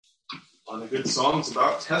on the good songs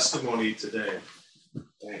about testimony today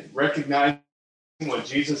and recognizing what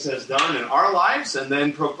Jesus has done in our lives and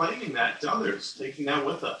then proclaiming that to others, taking that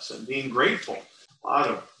with us and being grateful. A lot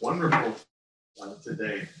of wonderful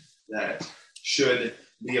today that should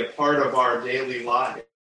be a part of our daily lives.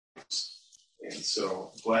 And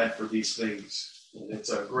so glad for these things. And it's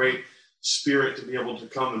a great spirit to be able to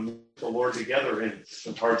come and meet the Lord together in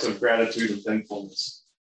hearts of gratitude and thankfulness.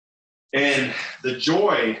 And the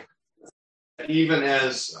joy, even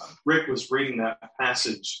as Rick was reading that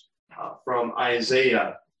passage from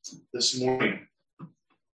Isaiah this morning,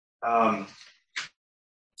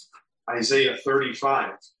 Isaiah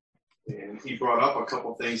 35, and he brought up a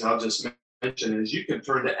couple things I'll just mention. As you can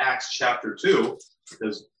turn to Acts chapter 2,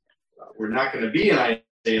 because we're not going to be in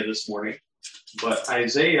Isaiah this morning, but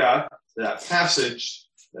Isaiah, that passage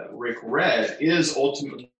that Rick read, is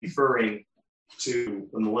ultimately referring to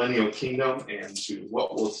the millennial kingdom and to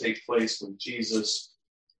what will take place when Jesus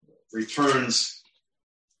returns,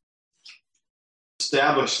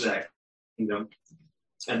 establish that kingdom,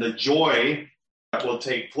 and the joy that will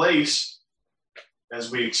take place as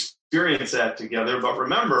we experience that together. But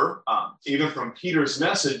remember, even from Peter's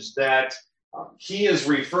message, that he is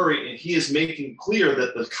referring and he is making clear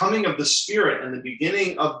that the coming of the Spirit and the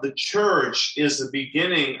beginning of the church is the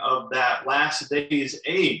beginning of that last days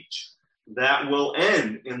age that will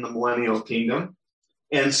end in the millennial kingdom.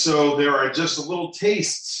 And so there are just little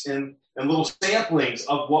tastes and little samplings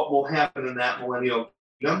of what will happen in that millennial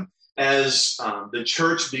kingdom as the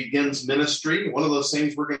church begins ministry. One of those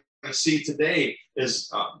things we're going to see today is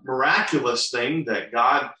a miraculous thing that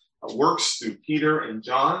God works through Peter and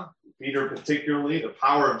John. Peter particularly, the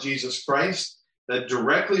power of Jesus Christ, that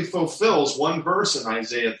directly fulfills one verse in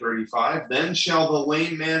Isaiah 35, then shall the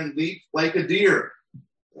lame man leap like a deer.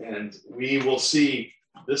 And we will see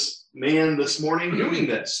this man this morning doing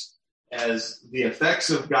this as the effects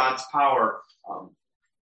of God's power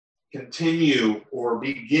continue or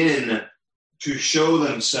begin to show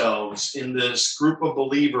themselves in this group of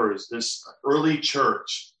believers, this early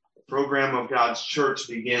church. The program of God's church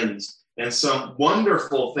begins. And some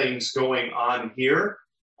wonderful things going on here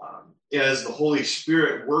as the Holy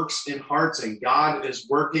Spirit works in hearts and God is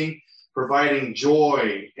working, providing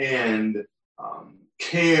joy and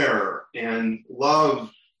care and love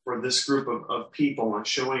for this group of people and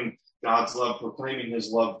showing God's love, proclaiming his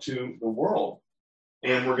love to the world.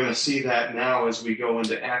 And we're going to see that now as we go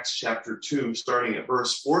into Acts chapter 2, starting at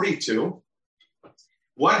verse 42.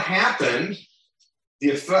 What happened, the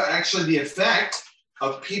effect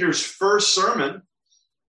of Peter's first sermon,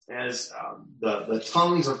 as the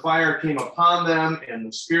tongues of fire came upon them and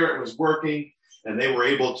the Spirit was working and they were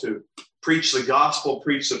able to preach the gospel,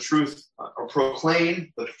 preach the truth, or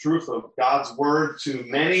proclaim the truth of God's word to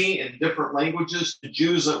many in different languages, to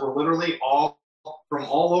Jews that were literally from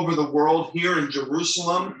all over the world here in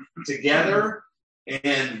Jerusalem together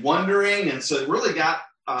and wondering. And so it really got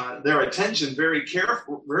their attention very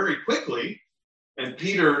quickly. And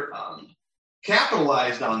Peter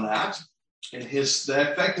capitalized on that, and the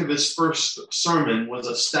effect of his first sermon was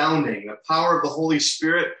astounding. The power of the Holy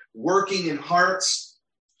Spirit working in hearts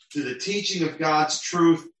through the teaching of God's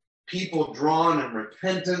truth, people drawn in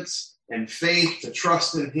repentance and faith to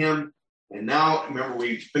trust in him. And now, remember,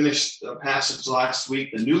 we finished the passage last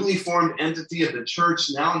week. The newly formed entity of the church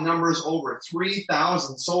now numbers over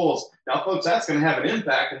 3,000 souls. Now, folks, that's going to have an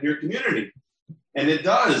impact on your community. And it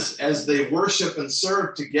does, as they worship and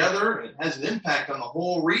serve together. It has an impact on the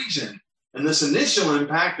whole region. And this initial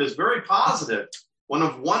impact is very positive, one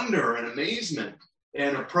of wonder and amazement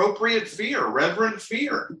and appropriate fear, reverent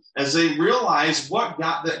fear, as they realize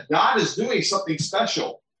that God is doing something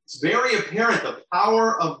special. It's very apparent the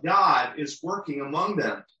power of God is working among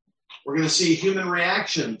them. We're going to see human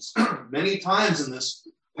reactions many times in this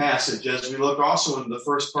passage as we look also in the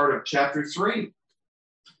first part of chapter 3.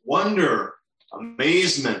 Wonder,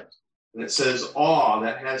 amazement, and it says awe.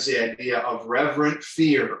 That has the idea of reverent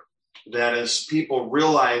fear, that as people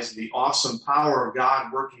realize the awesome power of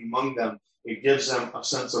God working among them, it gives them a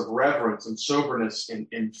sense of reverence and soberness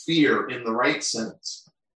and fear in the right sense,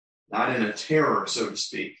 not in a terror, so to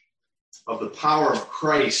speak, of the power of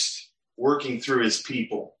Christ working through his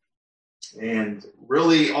people. And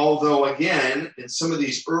really, although again, in some of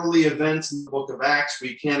these early events in the book of Acts,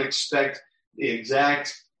 we can't expect the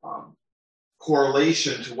exact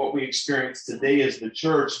correlation to what we experience today as the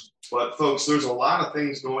church. But folks, there's a lot of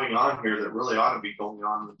things going on here that really ought to be going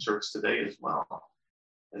on in the church today as well.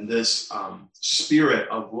 And this spirit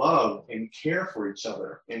of love and care for each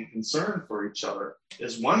other and concern for each other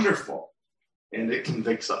is wonderful. And it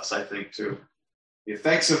convicts us, I think, too. The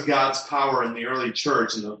effects of God's power in the early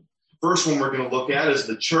church and the First one we're going to look at is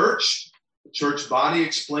the church. The church body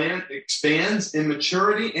expands in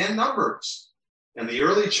maturity and numbers. And the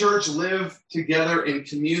early church lived together in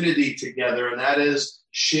community together, and that is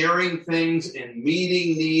sharing things and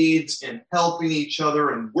meeting needs and helping each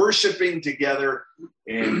other and worshiping together.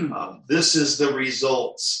 And this is the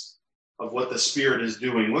results of what the Spirit is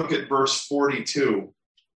doing. Look at verse 42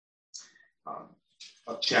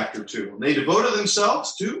 of chapter 2. And they devoted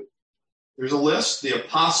themselves to, there's a list, the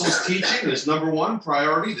apostles' teaching is number one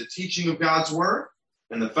priority, the teaching of God's word,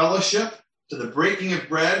 and the fellowship, to the breaking of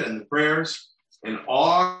bread and the prayers. And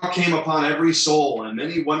awe came upon every soul, and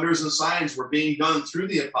many wonders and signs were being done through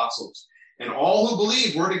the apostles. And all who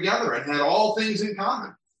believed were together and had all things in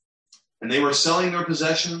common. And they were selling their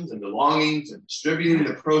possessions and belongings and distributing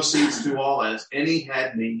the proceeds to all as any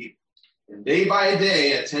had need. And day by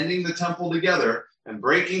day, attending the temple together and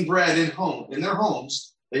breaking bread in their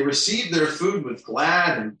homes, they received their food with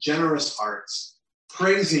glad and generous hearts,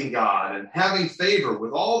 praising God and having favor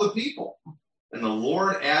with all the people. And the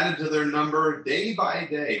Lord added to their number day by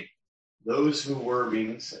day those who were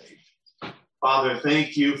being saved. Father,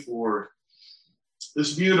 thank you for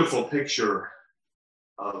this beautiful picture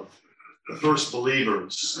of the first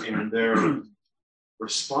believers and their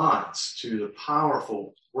response to the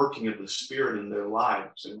powerful working of the Spirit in their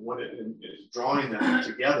lives and what it is drawing them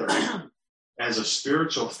together as a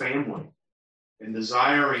spiritual family and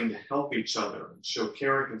desiring to help each other and show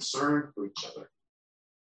care and concern for each other,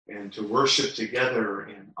 and to worship together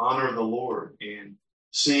and honor the Lord, and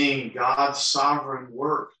seeing God's sovereign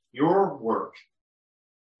work, your work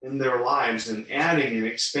in their lives, and adding and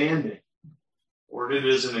expanding. Lord, it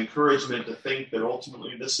is an encouragement to think that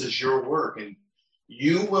ultimately this is your work, and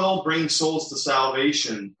you will bring souls to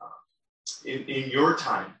salvation in your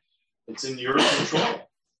time. It's in your control.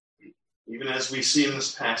 Even as we see in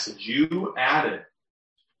this passage, you added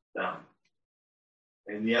them.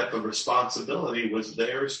 And yet the responsibility was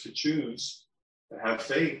theirs to choose to have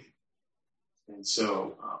faith. And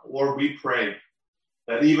so, Lord, we pray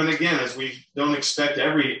that even again, as we don't expect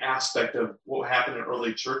every aspect of what happened in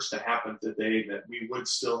early church to happen today, that we would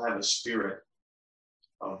still have a spirit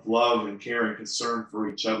of love and care and concern for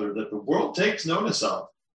each other that the world takes notice of.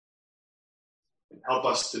 And help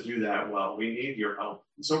us to do that well. We need your help.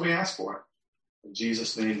 And so we ask for it. In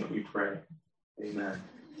Jesus' name that we pray. Amen.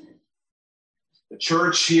 The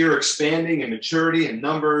church here expanding in maturity and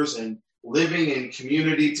numbers and living in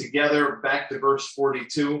community together. Back to verse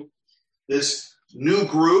 42. This new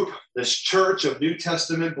group, this church of New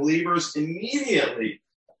Testament believers, immediately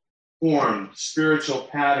formed spiritual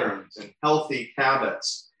patterns and healthy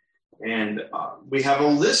habits. And we have a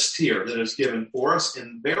list here that is given for us.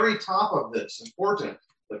 And very top of this, important,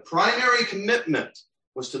 the primary commitment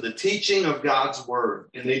was to the teaching of God's word.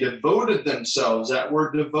 And they devoted themselves. That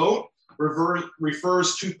word devote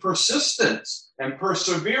refers to persistence and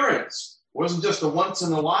perseverance. It wasn't just a once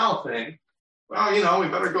in a while thing. Well, we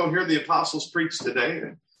better go hear the apostles preach today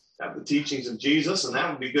and have the teachings of Jesus, and that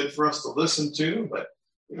would be good for us to listen to. But,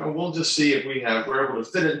 we'll just see if we're able to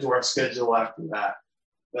fit it into our schedule after that.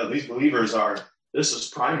 These believers this is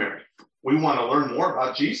primary. We want to learn more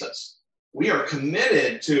about Jesus. We are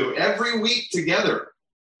committed to every week together,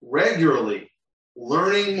 regularly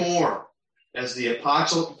learning more as the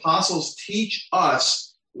apostles teach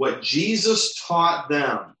us what Jesus taught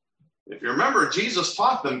them. If you remember, Jesus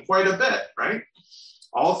taught them quite a bit, right?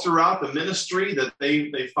 All throughout the ministry that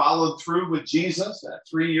they followed through with Jesus, that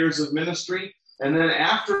 3 years of ministry. And then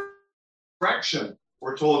after resurrection,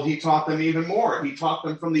 we're told he taught them even more. He taught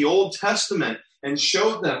them from the Old Testament and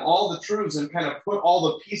showed them all the truths and kind of put all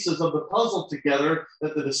the pieces of the puzzle together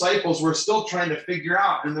that the disciples were still trying to figure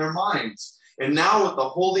out in their minds. And now with the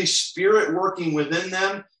Holy Spirit working within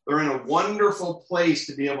them, they're in a wonderful place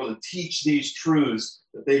to be able to teach these truths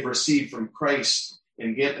that they've received from Christ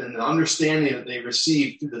and get an understanding that they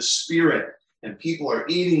received through the Spirit. And people are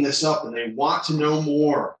eating this up and they want to know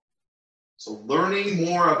more. So learning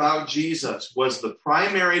more about Jesus was the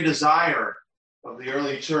primary desire of the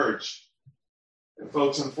early church. And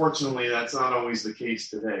folks, unfortunately, that's not always the case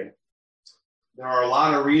today. There are a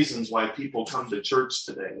lot of reasons why people come to church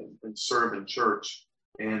today and serve in church.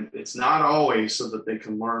 And it's not always so that they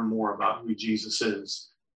can learn more about who Jesus is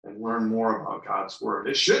and learn more about God's word.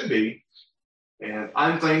 It should be. And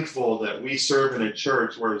I'm thankful that we serve in a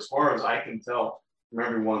church where, as far as I can tell from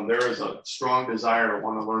everyone, there is a strong desire to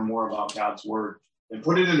want to learn more about God's word and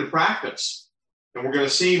put it into practice. And we're going to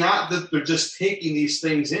see not that they're just taking these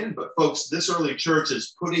things in, but folks, this early church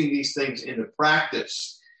is putting these things into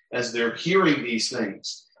practice as they're hearing these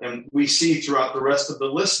things. And we see throughout the rest of the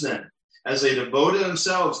listening as they devoted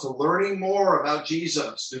themselves to learning more about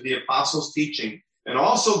Jesus through the apostles' teaching, and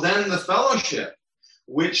also then the fellowship,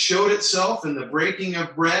 which showed itself in the breaking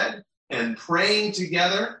of bread and praying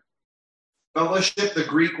together. Fellowship, the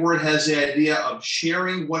Greek word, has the idea of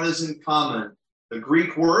sharing what is in common. The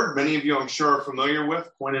Greek word, many of you I'm sure are familiar with,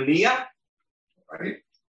 koinonia, right?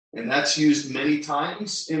 And that's used many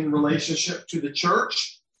times in relationship to the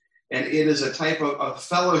church. And it is a type of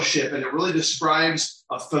fellowship, and it really describes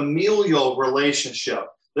a familial relationship.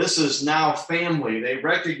 This is now family. They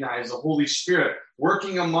recognize the Holy Spirit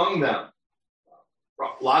working among them.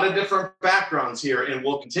 A lot of different backgrounds here, and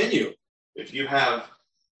we'll continue. If you have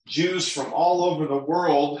Jews from all over the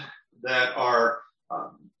world that are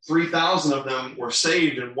 3,000 of them were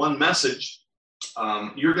saved in one message,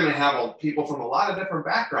 you're going to have people from a lot of different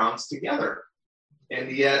backgrounds together. And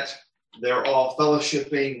yet they're all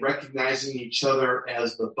fellowshipping, recognizing each other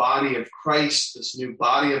as the body of Christ, this new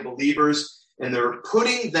body of believers. And they're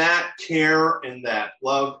putting that care and that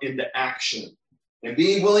love into action and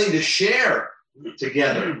being willing to share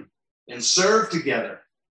together and serve together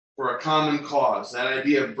for a common cause. That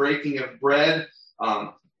idea of breaking of bread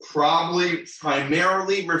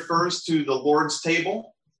primarily refers to the Lord's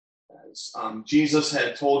table, as Jesus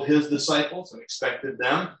had told his disciples and expected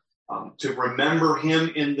them to remember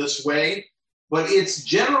him in this way. But it's a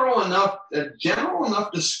general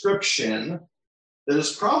enough description that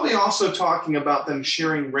is probably also talking about them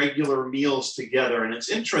sharing regular meals together. And it's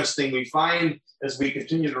interesting, we find as we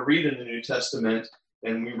continue to read in the New Testament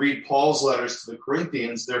and we read Paul's letters to the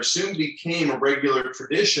Corinthians, there soon became a regular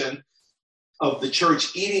tradition of the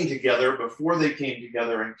church eating together before they came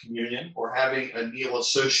together in communion, or having a meal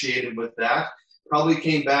associated with that. Probably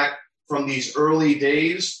came back from these early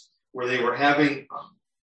days where they were having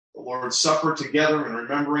the Lord's Supper together and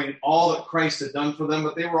remembering all that Christ had done for them,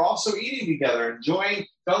 but they were also eating together, enjoying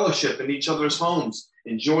fellowship in each other's homes,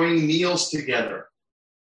 enjoying meals together.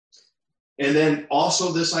 And then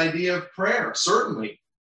also this idea of prayer, certainly.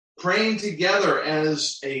 Praying together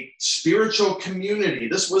as a spiritual community.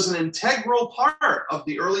 This was an integral part of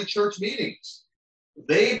the early church meetings.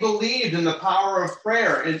 They believed in the power of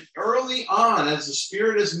prayer. And early on, as the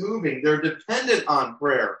Spirit is moving, they're dependent on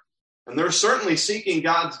prayer. And they're certainly seeking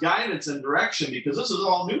God's guidance and direction because this is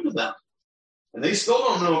all new to them. And they still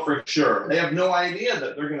don't know for sure. They have no idea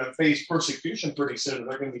that they're going to face persecution pretty soon.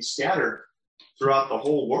 They're going to be scattered throughout the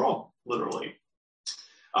whole world, literally.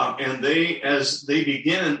 And as they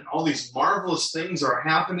begin, and all these marvelous things are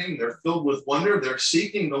happening, they're filled with wonder. They're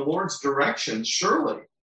seeking the Lord's direction, surely,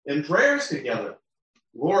 in prayers together.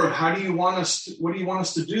 Lord, what do you want us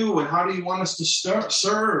to do? And how do you want us to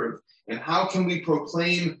serve? And how can we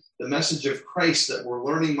proclaim the message of Christ that we're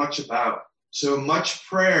learning much about? So much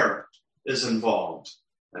prayer is involved.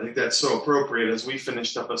 I think that's so appropriate as we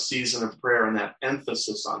finished up a season of prayer and that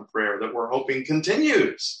emphasis on prayer that we're hoping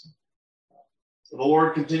continues. So the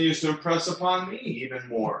Lord continues to impress upon me even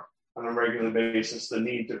more on a regular basis the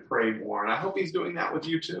need to pray more. And I hope he's doing that with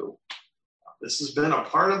you too. This has been a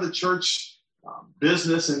part of the church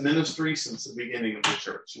business and ministry since the beginning of the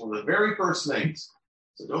church. One of the very first things.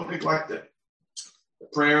 So don't neglect it. The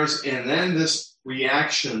prayers and then this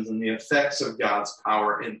reactions and the effects of God's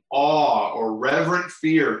power in awe or reverent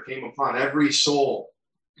fear came upon every soul.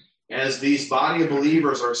 As these body of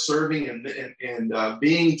believers are serving and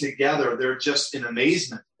being together, they're just in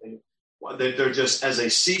amazement. They're just, as they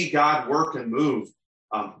see God work and move,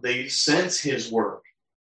 they sense his work.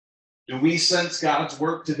 Do we sense God's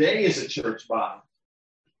work today as a church body?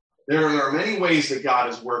 There are many ways that God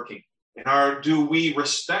is working. And do we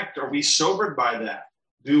respect, are we sobered by that?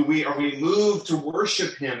 Are we moved to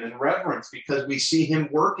worship him in reverence because we see him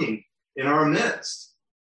working in our midst?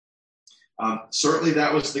 Certainly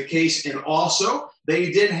that was the case. And also,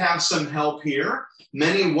 they did have some help here.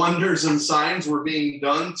 Many wonders and signs were being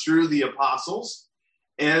done through the apostles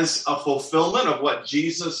as a fulfillment of what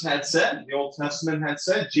Jesus had said. The Old Testament had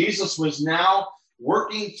said Jesus was now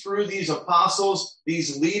working through these apostles,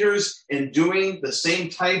 these leaders, and doing the same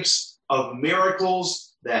types of miracles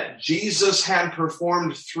that Jesus had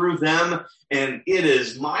performed through them. And it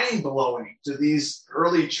is mind-blowing to these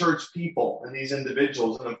early church people and these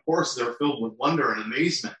individuals. And of course, they're filled with wonder and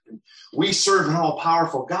amazement. And we serve an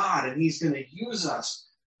all-powerful God, and he's going to use us.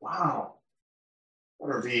 Wow.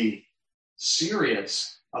 Better be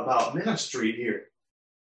serious about ministry here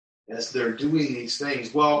as they're doing these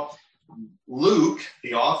things. Well, Luke,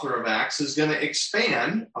 the author of Acts, is going to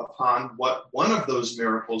expand upon what one of those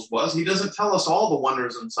miracles was. He doesn't tell us all the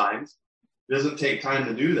wonders and signs. It doesn't take time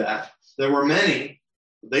to do that. There were many.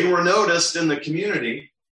 They were noticed in the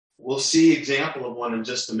community. We'll see example of one in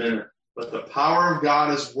just a minute. but the power of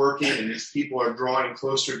God is working, and these people are drawing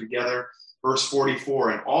closer together. Verse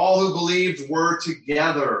 44, and all who believed were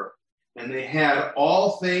together, and they had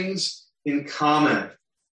all things in common.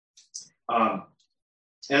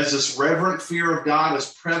 As this reverent fear of God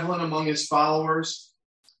is prevalent among his followers,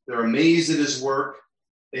 they're amazed at his work.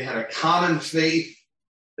 They had a common faith.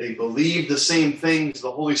 They believed the same things.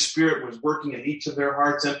 The Holy Spirit was working in each of their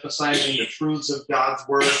hearts, emphasizing the truths of God's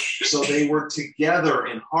word. So they were together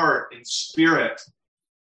in heart and spirit.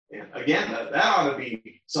 And again, that ought to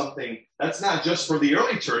be something that's not just for the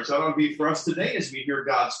early church. That ought to be for us today as we hear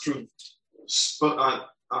God's truth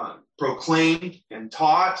proclaimed and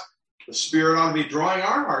taught. The Spirit ought to be drawing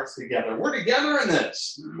our hearts together. We're together in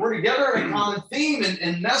this. We're together in a common theme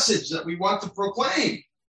and message that we want to proclaim.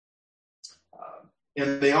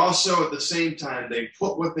 And they also, at the same time, they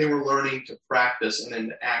put what they were learning to practice and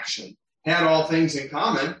into action. Had all things in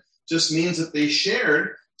common just means that they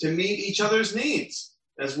shared to meet each other's needs,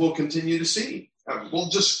 as we'll continue to see.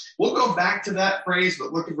 We'll go back to that phrase,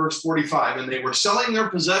 but look at verse 45. And they were selling their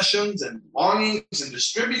possessions and belongings and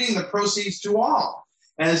distributing the proceeds to all,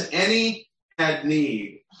 as any had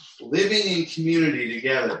need, living in community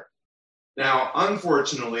together. Now,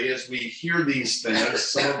 unfortunately, as we hear these things,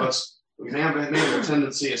 some of us, we may have a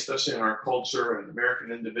tendency, especially in our culture and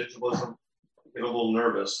American individualism, to get a little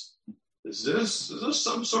nervous. Is this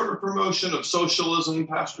some sort of promotion of socialism,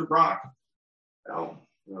 Pastor Brock? No.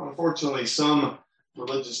 Unfortunately, some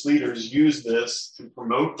religious leaders use this to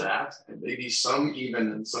promote that, and maybe some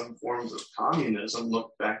even in some forms of communism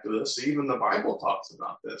look back to this. Even the Bible talks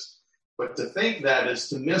about this. But to think that is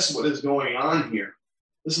to miss what is going on here.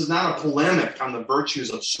 This is not a polemic on the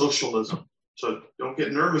virtues of socialism, so don't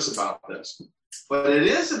get nervous about this. But it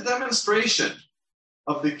is a demonstration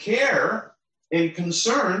of the care and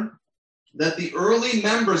concern that the early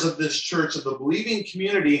members of this church, of the believing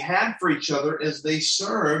community, had for each other as they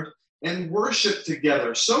served and worshiped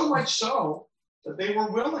together, so much so that they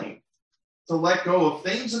were willing to let go of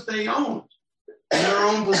things that they owned and their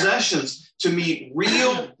own possessions to meet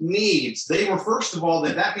real needs. They were, first of all,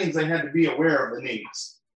 that means they had to be aware of the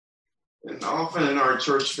needs. And often in our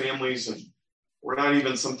church families, and we're not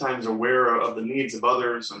even sometimes aware of the needs of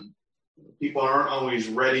others, and people aren't always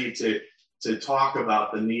ready to talk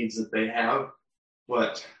about the needs that they have.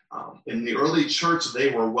 But in the early church, they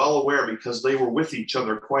were well aware because they were with each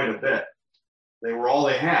other quite a bit. They were all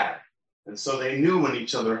they had. And so they knew when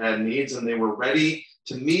each other had needs, and they were ready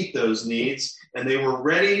to meet those needs, and they were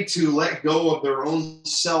ready to let go of their own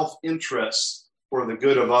self-interest for the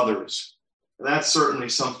good of others. And that's certainly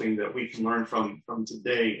something that we can learn from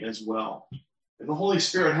today as well. And the Holy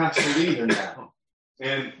Spirit has to lead in that.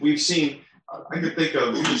 And we've seen, I could think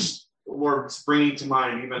of just the Lord's bringing to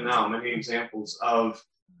mind even now many examples of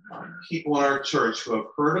people in our church who have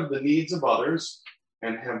heard of the needs of others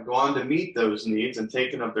and have gone to meet those needs and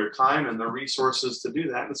taken up their time and their resources to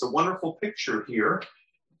do that. And it's a wonderful picture here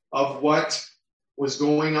of what was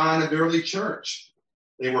going on at the early church.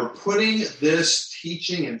 They were putting this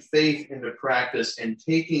teaching and faith into practice and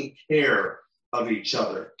taking care of each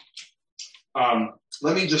other.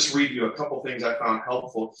 Let me just read you a couple things I found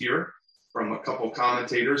helpful here from a couple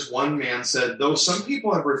commentators. One man said, though some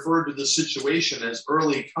people have referred to the situation as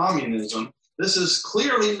early communism, this is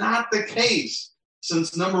clearly not the case,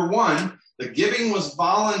 since number one, the giving was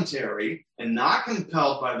voluntary and not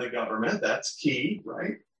compelled by the government. That's key,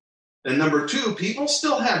 right? And number two, people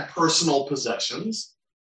still had personal possessions.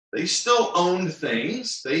 They still owned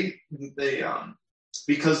things.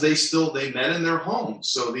 Because they met in their homes.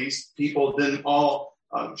 So these people didn't all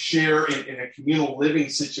share in a communal living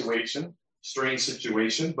situation, strange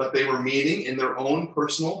situation, but they were meeting in their own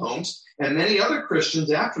personal homes. And many other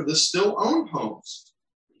Christians after this still owned homes.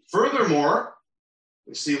 Furthermore,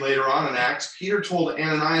 we see later on in Acts, Peter told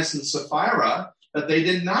Ananias and Sapphira that they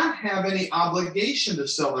did not have any obligation to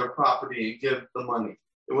sell their property and give the money.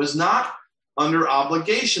 It was not under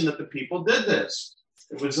obligation that the people did this.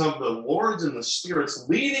 It was of the Lord's and the Spirit's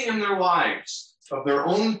leading in their lives, of their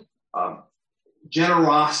own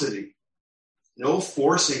generosity. No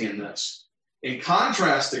forcing in this. In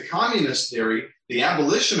contrast to communist theory, the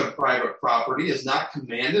abolition of private property is not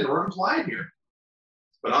commanded or implied here.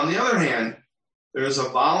 But on the other hand, there is a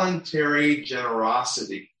voluntary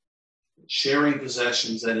generosity, sharing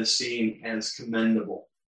possessions that is seen as commendable.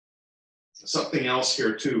 Something else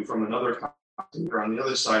here, too, from another commentator on the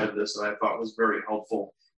other side of this that I thought was very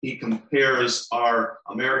helpful. He compares our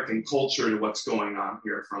American culture to what's going on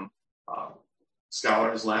here from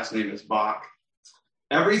scholar. His last name is Bach.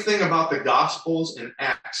 Everything about the Gospels and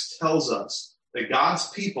Acts tells us that God's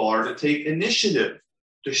people are to take initiative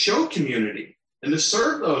to show community and to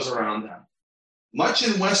serve those around them. Much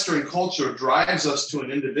in Western culture drives us to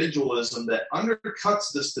an individualism that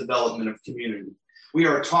undercuts this development of community. We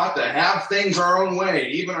are taught to have things our own way,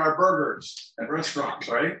 even our burgers at restaurants,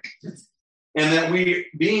 right? And that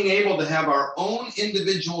being able to have our own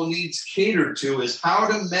individual needs catered to is how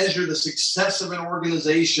to measure the success of an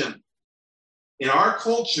organization. In our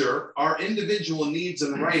culture, our individual needs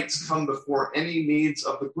and rights come before any needs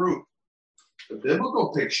of the group. The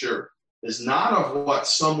biblical picture is not of what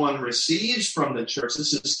someone receives from the church.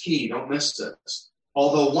 This is key. Don't miss this.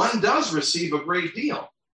 Although one does receive a great deal,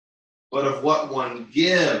 but of what one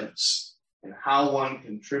gives and how one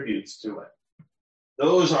contributes to it.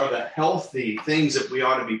 Those are the healthy things that we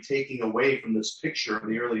ought to be taking away from this picture of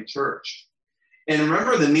the early church. And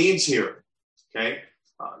remember the needs here, okay?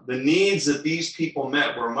 The needs that these people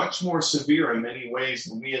met were much more severe in many ways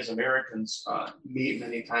than we as Americans meet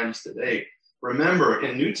many times today. Remember,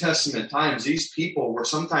 in New Testament times, these people were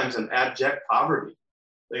sometimes in abject poverty.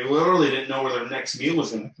 They literally didn't know where their next meal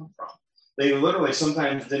was going to come from. They literally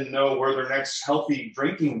sometimes didn't know where their next healthy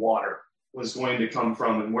drinking water was going to come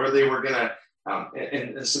from and where they were going to,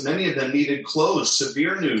 and so many of them needed clothes,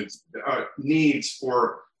 severe needs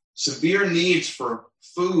for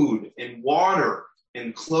food and water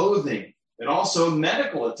and clothing, and also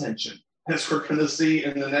medical attention, as we're going to see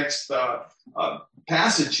in the next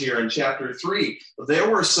passage here in chapter 3. There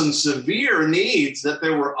were some severe needs that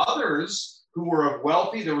there were others who were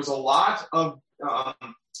wealthy. There was a lot of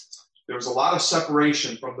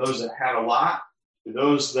separation from those that had a lot to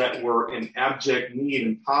those that were in abject need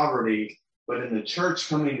and poverty. But in the church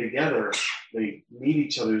coming together, they meet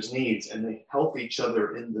each other's needs and they help each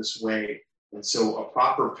other in this way. And so a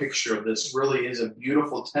proper picture of this really is a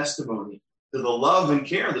beautiful testimony to the love and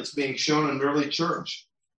care that's being shown in the early church.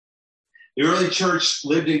 The early church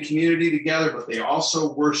lived in community together, but they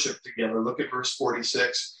also worshiped together. Look at verse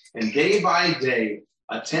 46. And day by day,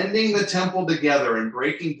 attending the temple together and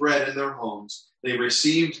breaking bread in their homes, they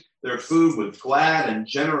received their food with glad and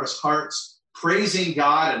generous hearts, praising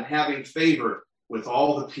God and having favor with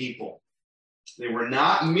all the people. They were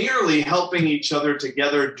not merely helping each other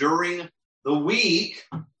together during the week,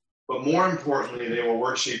 but more importantly, they were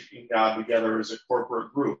worshiping God together as a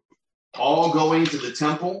corporate group, all going to the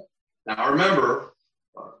temple. Now remember,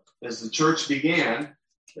 as the church began,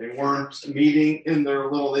 they weren't meeting in their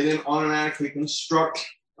they didn't automatically construct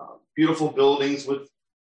beautiful buildings with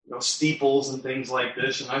steeples and things like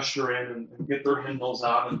this and usher in and get their hymnals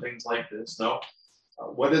out and things like this. No.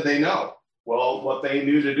 What did they know? Well, what they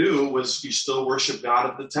knew to do was you still worship God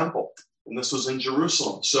at the temple. And this was in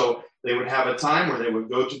Jerusalem. So they would have a time where they would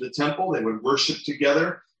go to the temple. They would worship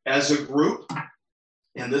together as a group.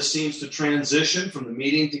 And this seems to transition from the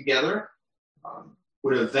meeting together,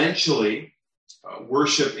 would eventually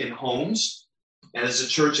worship in homes. And as the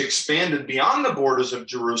church expanded beyond the borders of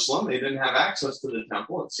Jerusalem, they didn't have access to the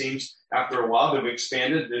temple. It seems after a while they've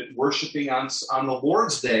expanded to worshiping on the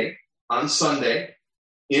Lord's Day, on Sunday,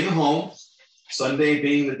 in home, Sunday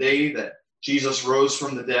being the day that Jesus rose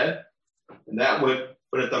from the dead. And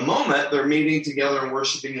but at the moment, they're meeting together and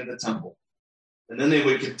worshiping at the temple. And then they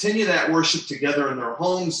would continue that worship together in their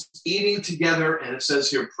homes, eating together. And it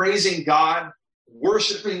says here, praising God,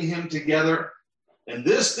 worshiping him together. And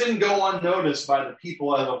this didn't go unnoticed by the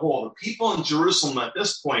people as a whole. The people in Jerusalem at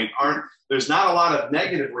this point there's not a lot of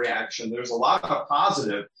negative reaction. There's a lot of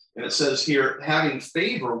positive. And it says here, having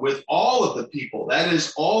favor with all of the people. That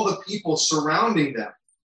is, all the people surrounding them,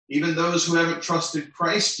 even those who haven't trusted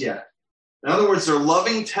Christ yet. In other words, their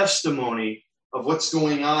loving testimony of what's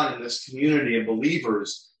going on in this community of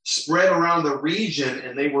believers spread around the region,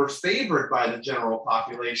 and they were favored by the general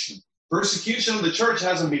population. Persecution of the church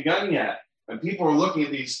hasn't begun yet. And people are looking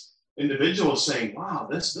at these individuals saying, wow,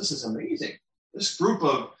 this is amazing. This group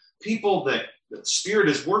of people that the Spirit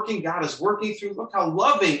is working, God is working through, look how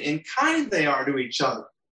loving and kind they are to each other.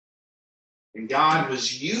 And God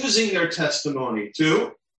was using their testimony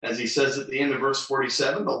to, as he says at the end of verse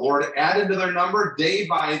 47, the Lord added to their number day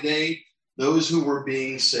by day those who were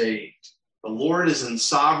being saved. The Lord is in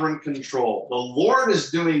sovereign control. The Lord is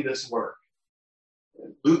doing this work.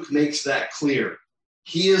 And Luke makes that clear.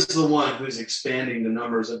 He is the one who's expanding the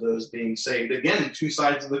numbers of those being saved. Again, two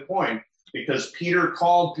sides of the coin, because Peter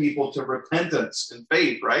called people to repentance and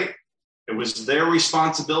faith, right? It was their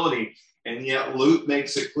responsibility. And yet Luke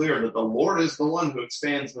makes it clear that the Lord is the one who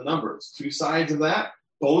expands the numbers. Two sides of that.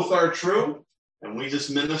 Both are true. And we just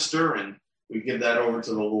minister and we give that over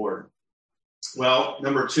to the Lord. Well,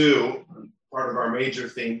 number two, part of our major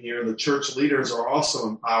theme here, the church leaders are also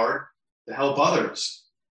empowered to help others.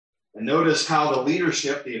 And notice how the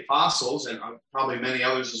leadership, the apostles, and probably many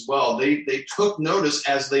others as well, they took notice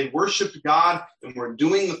as they worshiped God and were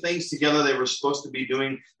doing the things together they were supposed to be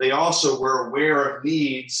doing. They also were aware of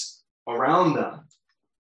needs around them.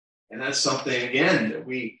 And that's something, again, that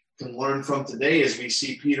we can learn from today as we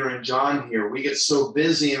see Peter and John here. We get so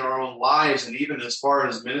busy in our own lives, and even as far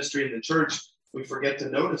as ministry in the church, we forget to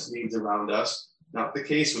notice needs around us. Not the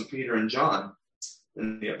case with Peter and John.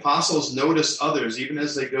 And the apostles notice others, even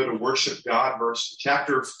as they go to worship God.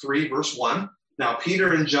 Chapter 3, verse 1. Now,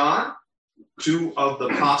 Peter and John, two of the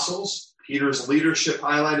apostles, Peter's leadership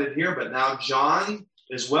highlighted here, but now John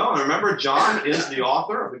as well. And remember, John is the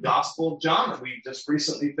author of the Gospel of John that we just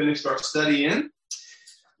recently finished our study in.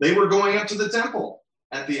 They were going up to the temple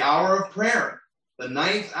at the hour of prayer, the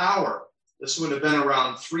 9th hour. This would have been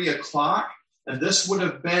around 3 o'clock, and this would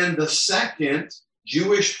have been the second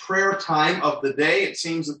Jewish prayer time of the day. It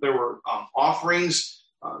seems that there were offerings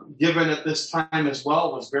given at this time as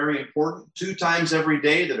well. It was very important. 2 times every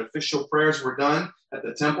day that official prayers were done at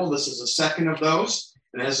the temple. This is the second of those.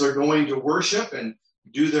 And as they're going to worship and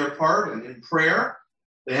do their part and in prayer,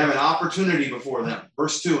 they have an opportunity before them.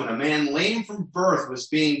 Verse 2, and a man lame from birth was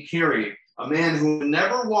being carried, a man who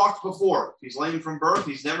never walked before. He's lame from birth.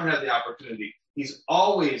 He's never had the opportunity. He's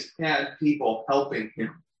always had people helping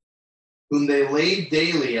him, whom they laid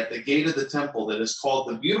daily at the gate of the temple that is called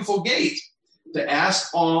the Beautiful Gate, to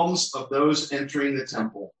ask alms of those entering the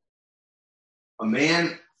temple. A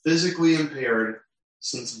man physically impaired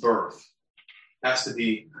since birth has to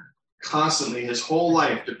be constantly, his whole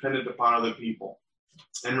life, dependent upon other people.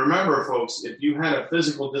 And remember, folks, if you had a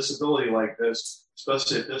physical disability like this,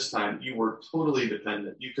 especially at this time, you were totally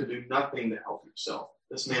dependent. You could do nothing to help yourself.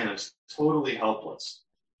 This man is totally helpless.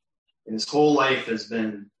 And his whole life has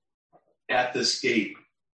been at this gate,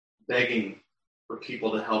 begging for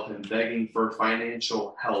people to help him, begging for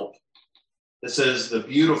financial help. This is the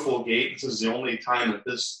Beautiful Gate. This is the only time that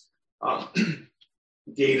this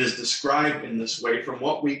gate is described in this way. From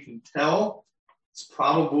what we can tell, it's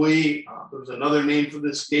probably, there's another name for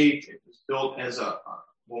this gate. It was built as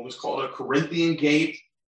what was called a Corinthian gate.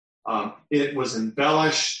 It was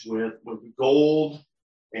embellished with gold.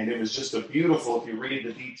 And it was just a beautiful, if you read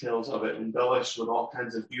the details of it, embellished with all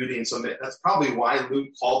kinds of beauty. And so that's probably why Luke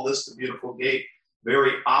called this the Beautiful Gate.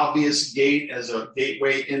 Very obvious gate as a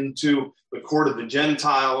gateway into the court of the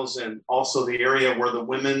Gentiles and also the area where the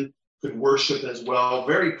women could worship as well.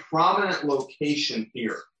 Very prominent location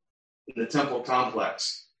here in the temple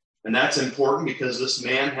complex. And that's important because this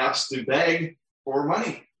man has to beg for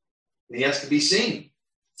money. And he has to be seen.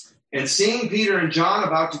 And seeing Peter and John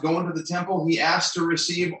about to go into the temple, he asked to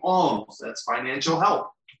receive alms. That's financial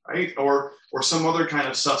help, right? Or some other kind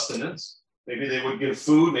of sustenance. Maybe they would give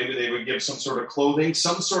food. Maybe they would give some sort of clothing,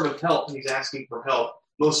 some sort of help. He's asking for help.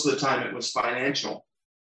 Most of the time it was financial.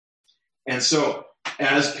 And so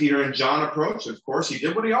as Peter and John approached, of course, he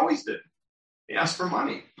did what he always did. He asked for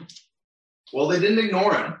money. Well, they didn't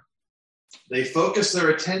ignore him. They focused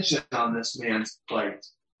their attention on this man's plight.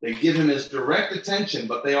 They give him his direct attention,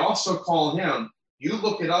 but they also call him, you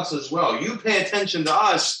look at us as well. You pay attention to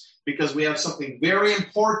us because we have something very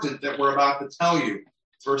important that we're about to tell you.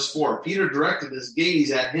 Verse 4, Peter directed his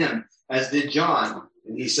gaze at him, as did John,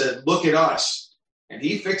 and he said, look at us. And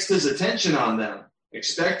he fixed his attention on them,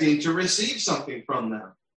 expecting to receive something from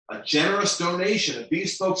them. A generous donation. If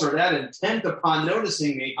these folks are that intent upon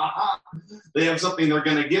noticing me, they have something they're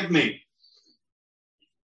going to give me.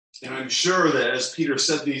 And I'm sure that as Peter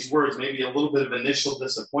said these words, maybe a little bit of initial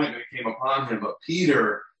disappointment came upon him. But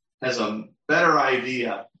Peter has a better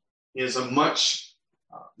idea. He has a much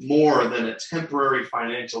more than a temporary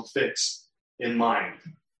financial fix in mind.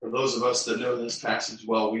 For those of us that know this passage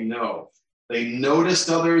well, we know. They noticed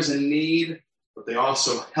others in need, but they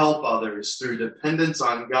also help others through dependence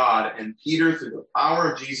on God. And Peter, through the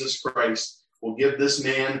power of Jesus Christ, will give this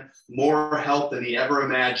man more help than he ever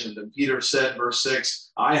imagined. And Peter said, verse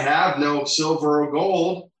 6, I have no silver or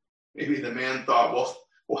gold. Maybe the man thought,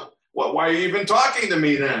 well, why are you even talking to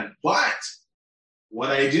me then? But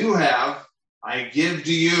what I do have, I give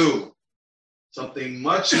to you. Something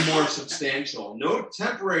much more substantial. No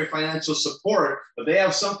temporary financial support, but they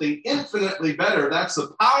have something infinitely better. That's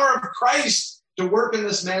the power of Christ to work in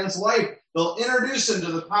this man's life. They'll introduce him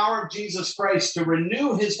to the power of Jesus Christ to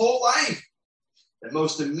renew his whole life. And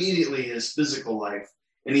most immediately his physical life.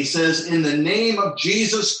 And he says, in the name of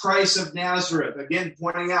Jesus Christ of Nazareth, again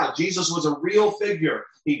pointing out, Jesus was a real figure.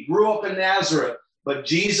 He grew up in Nazareth, but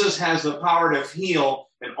Jesus has the power to heal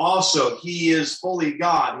And also, he is fully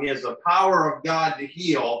God. He has the power of God to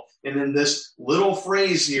heal. And in this little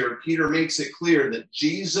phrase here, Peter makes it clear that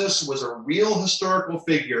Jesus was a real historical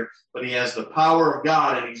figure, but he has the power of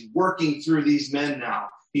God, and he's working through these men now.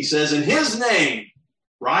 He says, in his name,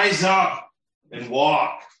 rise up and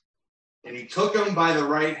walk. And he took him by the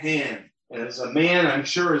right hand. And as a man, I'm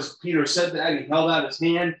sure as Peter said that, he held out his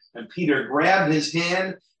hand, and Peter grabbed his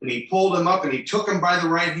hand, and he pulled him up, and he took him by the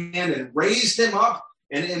right hand and raised him up.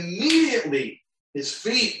 And immediately his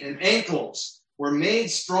feet and ankles were made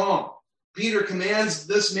strong. Peter commands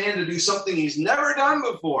this man to do something he's never done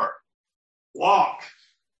before. Walk.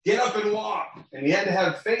 Get up and walk. And he had to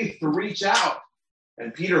have faith to reach out.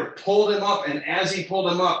 And Peter pulled him up, and as he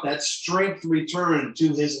pulled him up, that strength returned to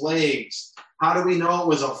his legs. How do we know it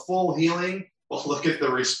was a full healing? Well, look at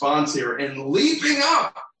the response here. And leaping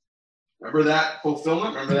up. Remember that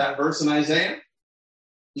fulfillment? Remember that verse in Isaiah?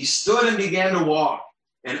 He stood and began to walk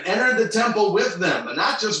and entered the temple with them, but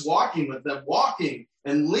not just walking with them, walking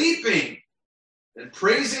and leaping and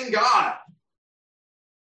praising God.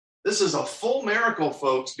 This is a full miracle,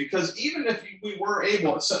 folks, because even if we were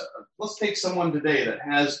able, so let's take someone today that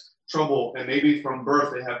has trouble, and maybe from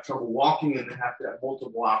birth they have trouble walking and they have to have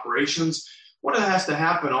multiple operations. What has to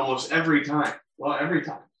happen almost every time? Well, every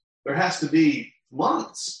time. There has to be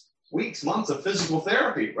months, weeks, months of physical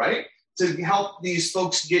therapy, right? To help these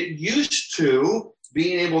folks get used to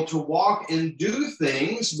being able to walk and do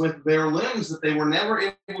things with their limbs that they were never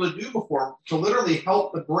able to do before, to literally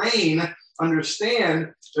help the brain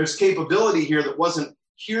understand there's capability here that wasn't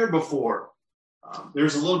here before.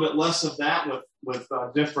 There's a little bit less of that with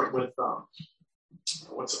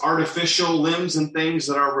what's artificial limbs and things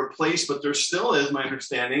that are replaced, but there still is, my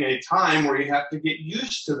understanding, a time where you have to get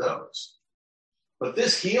used to those. But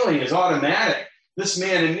this healing is automatic. This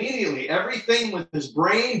man immediately, everything with his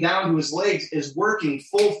brain down to his legs is working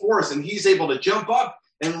full force, and he's able to jump up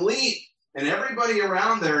and leap. And everybody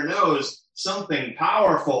around there knows something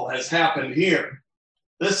powerful has happened here.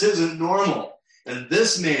 This isn't normal. And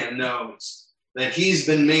this man knows that he's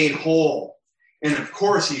been made whole. And of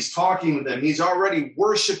course, he's talking with them. He's already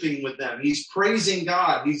worshiping with them. He's praising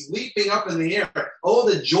God. He's leaping up in the air. Oh,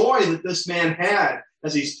 the joy that this man had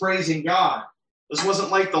as he's praising God. This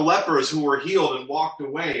wasn't like the lepers who were healed and walked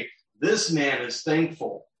away. This man is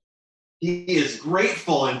thankful. He is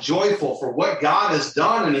grateful and joyful for what God has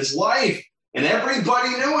done in his life. And everybody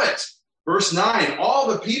knew it. Verse 9, all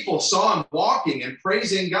the people saw him walking and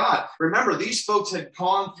praising God. Remember, these folks had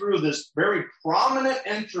gone through this very prominent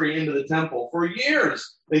entry into the temple for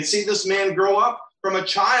years. They'd see this man grow up from a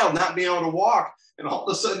child, not being able to walk. And all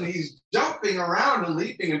of a sudden, he's jumping around and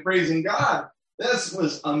leaping and praising God. This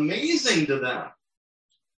was amazing to them.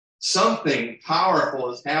 Something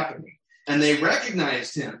powerful is happening. And they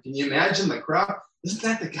recognized him. Can you imagine the crowd? Isn't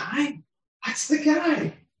that the guy? That's the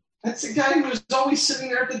guy. That's the guy who was always sitting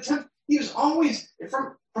there at the temple. He was always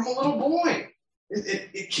from a little boy.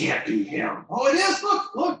 It can't be him. Oh, it is.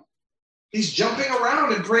 Look. He's jumping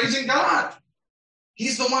around and praising God.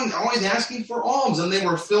 He's the one always asking for alms. And they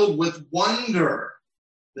were filled with wonder.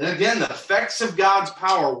 Then again, the effects of God's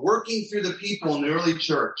power working through the people in the early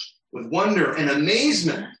church with wonder and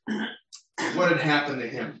amazement at what had happened to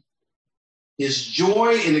him. His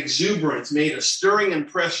joy and exuberance made a stirring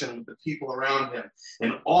impression with the people around him,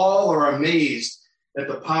 and all are amazed at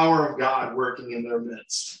the power of God working in their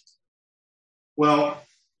midst. Well,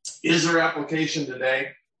 is there application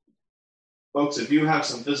today? Folks, if you have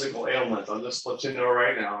some physical ailment, I'll just let you know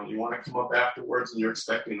right now, and you want to come up afterwards and you're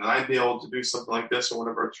expecting that I'd be able to do something like this or one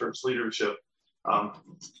of our church leadership,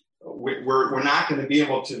 we're not going to be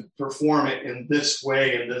able to perform it in this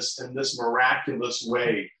way, in this miraculous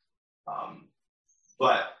way.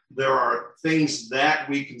 But there are things that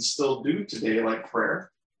we can still do today, like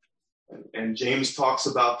prayer. And James talks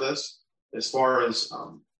about this as far as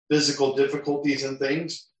physical difficulties and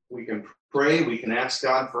things. We can pray, we can ask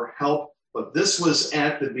God for help. But this was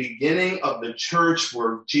at the beginning of the church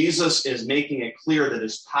where Jesus is making it clear that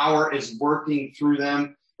his power is working through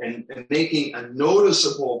them and making a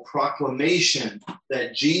noticeable proclamation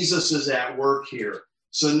that Jesus is at work here.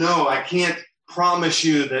 So no, I can't promise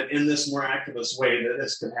you that in this miraculous way that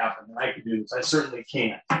this could happen, that I could do this. I certainly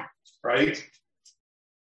can't, right?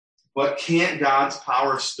 But can't God's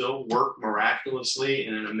power still work miraculously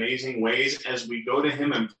and in amazing ways as we go to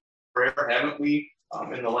him in prayer? Haven't we,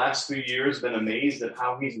 in the last few years, been amazed at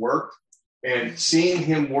how he's worked? And seeing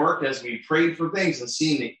him work as we prayed for things and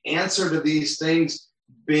seeing the answer to these things,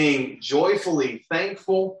 being joyfully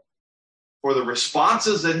thankful for the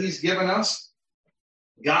responses that he's given us.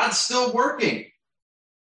 God's still working.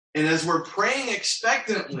 And as we're praying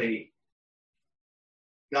expectantly,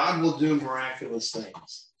 God will do miraculous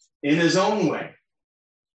things in his own way,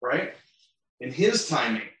 right? In his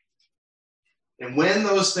timing. And when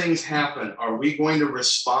those things happen, are we going to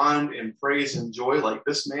respond in praise and joy like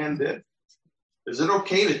this man did? Is it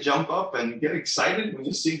okay to jump up and get excited when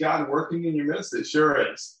you see God working in your midst? It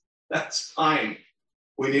sure is. That's fine.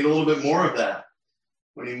 We need a little bit more of that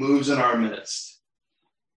when he moves in our midst.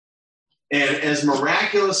 And as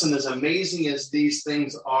miraculous and as amazing as these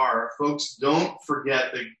things are, folks, don't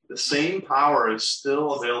forget that the same power is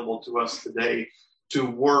still available to us today to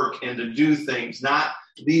work and to do things, not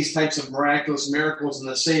these types of miraculous miracles in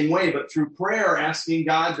the same way, but through prayer, asking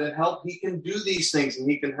God to help. He can do these things and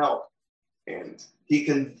he can help. And he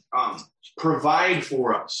can provide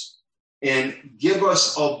for us and give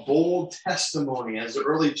us a bold testimony, as the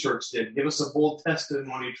early church did. Give us a bold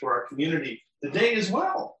testimony to our community today as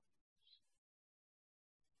well.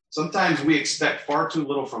 Sometimes we expect far too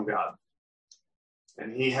little from God.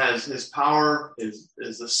 And he has his power is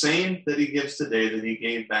the same that he gives today that he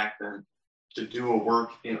gave back then to do a work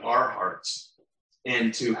in our hearts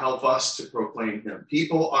and to help us to proclaim him.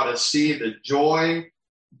 People ought to see the joy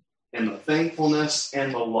and the thankfulness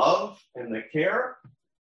and the love and the care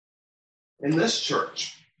in this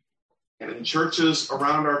church and in churches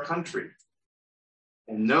around our country,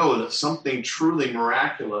 and know that something truly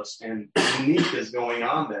miraculous and unique is going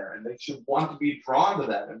on there, and they should want to be drawn to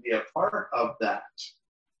that and be a part of that.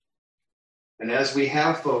 And as we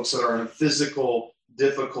have folks that are in physical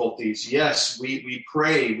difficulties, yes, we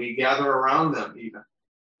pray, we gather around them even.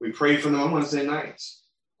 We pray for them on Wednesday nights.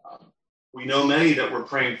 We know many that we're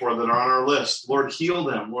praying for that are on our list. Lord, heal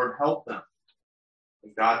them. Lord, help them.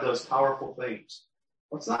 And God does powerful things.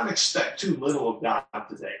 Let's not expect too little of God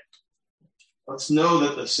today. Let's know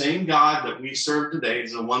that the same God that we serve today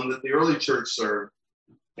is the one that the early church served,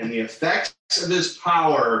 and the effects of his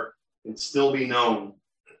power can still be known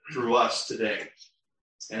through us today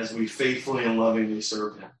as we faithfully and lovingly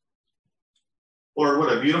serve him. Lord,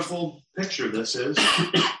 what a beautiful picture this is.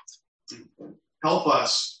 Help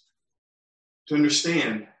us to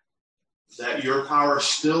understand that your power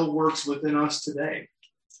still works within us today.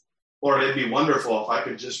 Lord, it'd be wonderful if I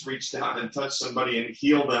could just reach down and touch somebody and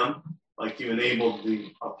heal them like you enabled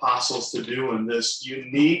the apostles to do in this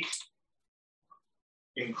unique,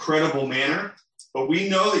 incredible manner. But we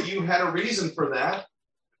know that you had a reason for that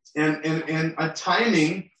and a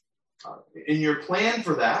timing in your plan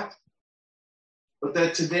for that. But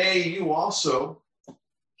that today you also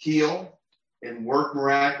heal and work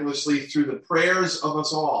miraculously through the prayers of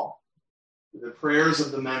us all, through the prayers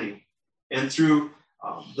of the many, and through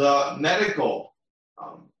the medical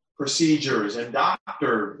procedures and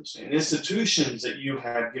doctors and institutions that you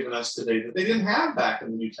have given us today that they didn't have back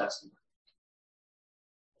in the New Testament.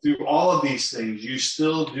 Through all of these things, you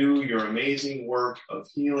still do your amazing work of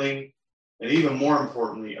healing and, even more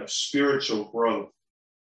importantly, of spiritual growth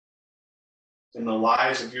in the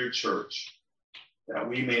lives of your church, that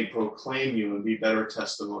we may proclaim you and be better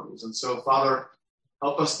testimonies. And so, Father,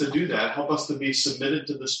 help us to do that. Help us to be submitted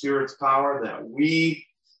to the Spirit's power, that we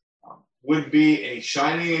would be a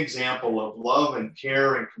shining example of love and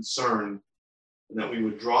care and concern, and that we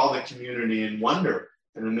would draw the community in wonder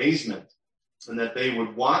and amazement, and that they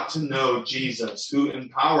would want to know Jesus, who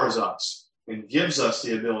empowers us and gives us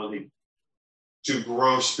the ability to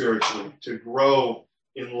grow spiritually, to grow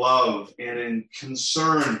in love and in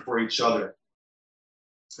concern for each other,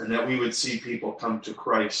 and that we would see people come to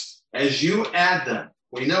Christ as you add them.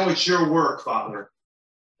 We know it's your work, Father,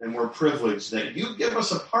 and we're privileged that you give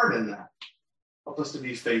us a part in that. Help us to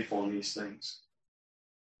be faithful in these things.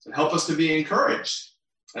 And help us to be encouraged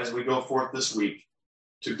as we go forth this week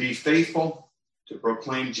to be faithful, to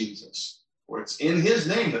proclaim Jesus. For it's in his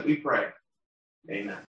name that we pray. Amen.